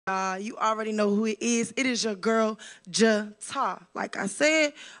You already know who it is. It is your girl, Jata. Like I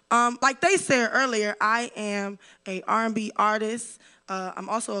said, like they said earlier, I am a R&B artist. I'm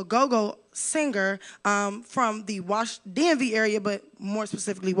also a go-go singer from the DMV area, but more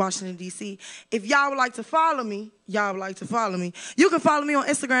specifically Washington, D.C. If y'all would like to follow me, you can follow me on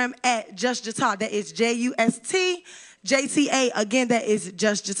Instagram at Just Jata. That is JUSTJTA. Again, that is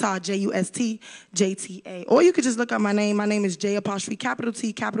Just Jata, JUSTJTA. Or you could just look up my name. My name is J apostrophe capital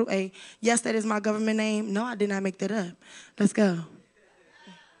T capital A. Yes, that is my government name. No, I did not make that up. Let's go.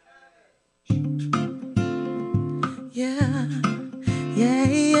 Yeah, yeah,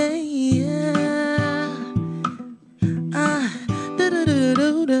 yeah, yeah. Do do do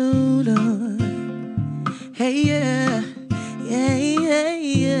do do do. Hey, yeah, yeah, yeah,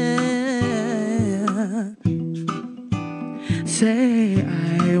 yeah. Say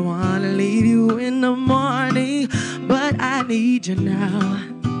I wanna leave you in the morning, but I need you now.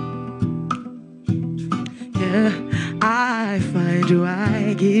 Yeah, I find you,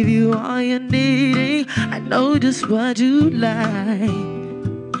 I give you all you're needing. I know just what you like.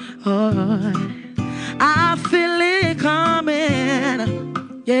 Oh, I feel it coming.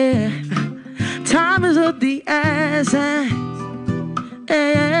 Yeah, time is of the essence.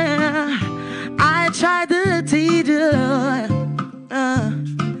 Yeah, I tried to teach you,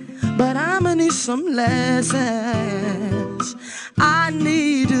 but I'ma need some lessons. I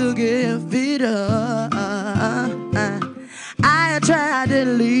need to give it up. I tried to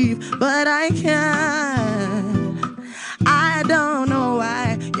leave, but I can't. I don't know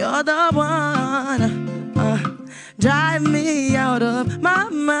why you're the one. Drive me out of my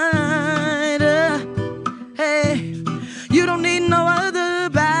mind. Hey, you don't need no other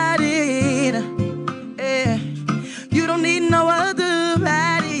body. Yeah, you don't need no other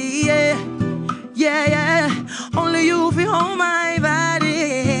body. Yeah, yeah, yeah. Only you feel on my body.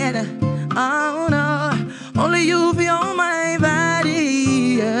 Oh no, only you feel on my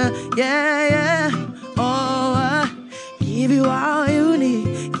body. Yeah, yeah, yeah. Oh, give you all you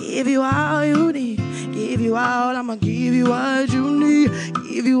need. Give you all you need. Give you all, I'ma give you what you need.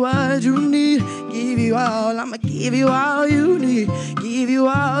 Give you what you need. Give you all, I'ma give you all you need. Give you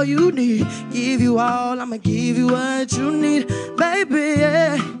all you need. Give you all, I'ma give you what you need. Baby,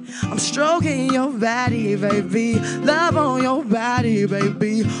 yeah, I'm stroking your body, baby. Love on your body,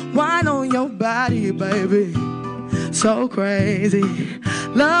 baby. Wine on your body, baby. So crazy.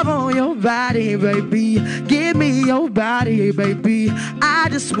 Love on your body, baby. Give me your body, baby. I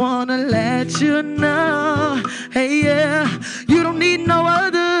just wanna let you know, hey, yeah, you don't need no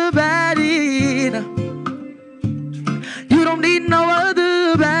other body. You don't need no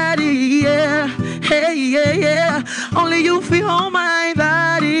other body, yeah. Hey, yeah, yeah. Only you feel on my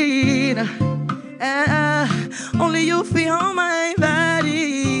body. Only you feel on my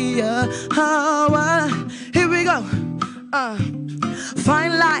body. Oh, here we go.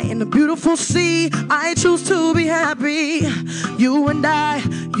 Fine light in a beautiful sea. I choose to be happy. You and I,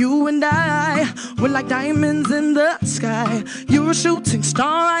 we're like diamonds in the sky. You're a shooting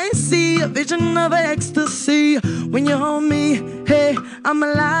star, I see a vision of ecstasy. When you're on me, hey, I'm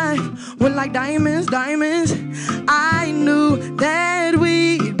alive. We're like diamonds, diamonds. I knew that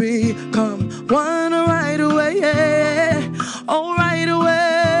we'd become one right away, yeah. Oh, right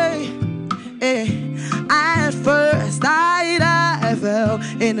away, yeah. At first I felt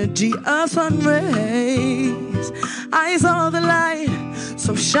energy of sun rays. I saw the light,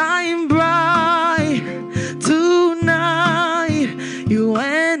 so shine bright tonight. You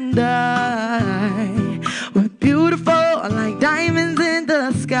and I were beautiful like diamonds in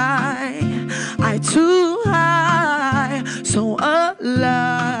the sky. I too high, so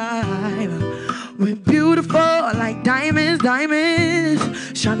alive. We're beautiful like diamonds, diamonds.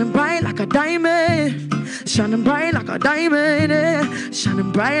 Shining bright like a diamond. Shining bright like a diamond, yeah.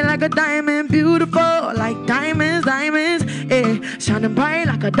 Shining bright like a diamond. Beautiful like diamonds, diamonds, yeah. Shining bright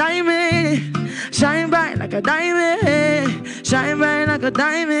like a diamond. Shine bright like a diamond, yeah. Shine bright like a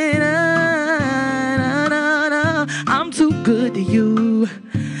diamond. No, no, no. I'm too good to you.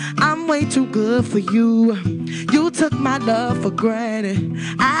 I'm way too good for you. You took my love for granted.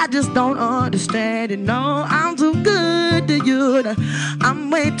 I just don't understand it. No, I'm too good to you.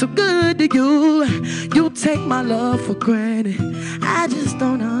 I'm way too good to you. You take my love for granted. I just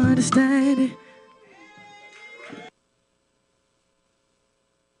don't understand it.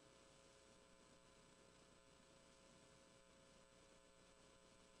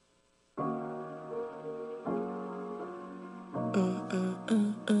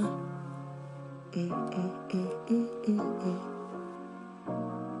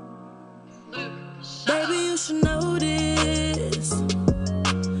 Baby, you should know this.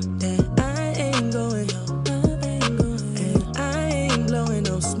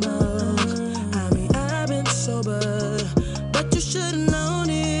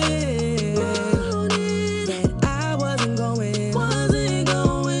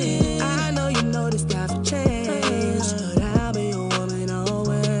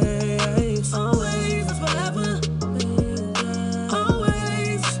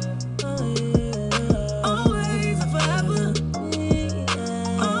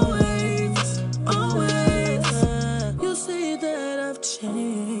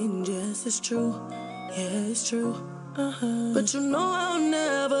 true, yeah, it's true. But you know I'll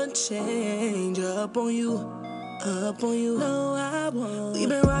never change up on you. No, I won't. We've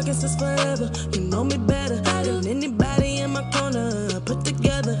been rocking since forever. You know me better than anybody in my corner put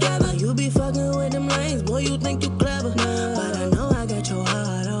together. You be fucking with them lanes, boy, you think you clever. But I know I got your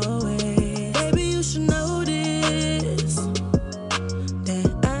heart always. Baby, you should know this, that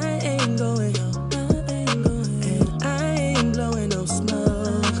I ain't going, and I ain't blowing no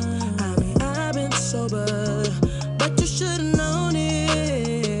smoke. I mean, I've been sober, but you should've known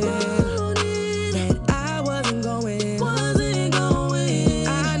it, that I wasn't going.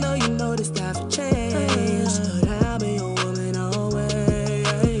 I know you noticed I've changed, but I'll be your woman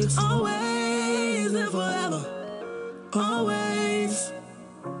always. Always and forever. Always.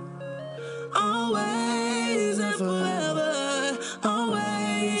 Always and forever.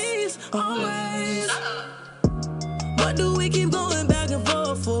 Always. Always. What do we keep going back and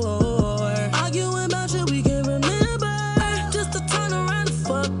forth for? Arguing about shit we can't remember. Just to turn around and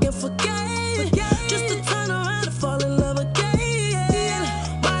fucking forget. Just to turn around and fall in love again.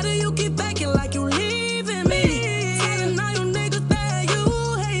 Why do you keep acting like you leaving me? Telling all you niggas that you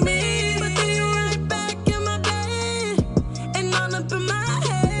hate me, but then you right back in my bed and all up in my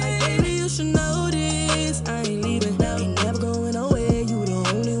head. Like, baby, you should know this. I ain't leaving. Ain't never going nowhere. You the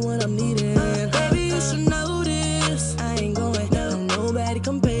only one I'm needing. Baby, you should know this. I ain't going. Don't nobody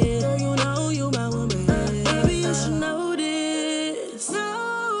compare. Girl, you know you my woman. Baby, you should know this. That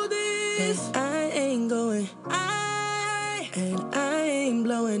I ain't going. And I ain't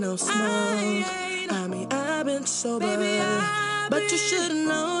blowing no smoke. I mean, I've been sober, but you should've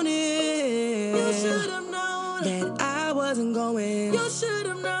known it. You should've known that I wasn't going. You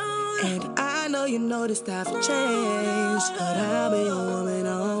should've known. And I know you noticed I've changed, but I'll be your woman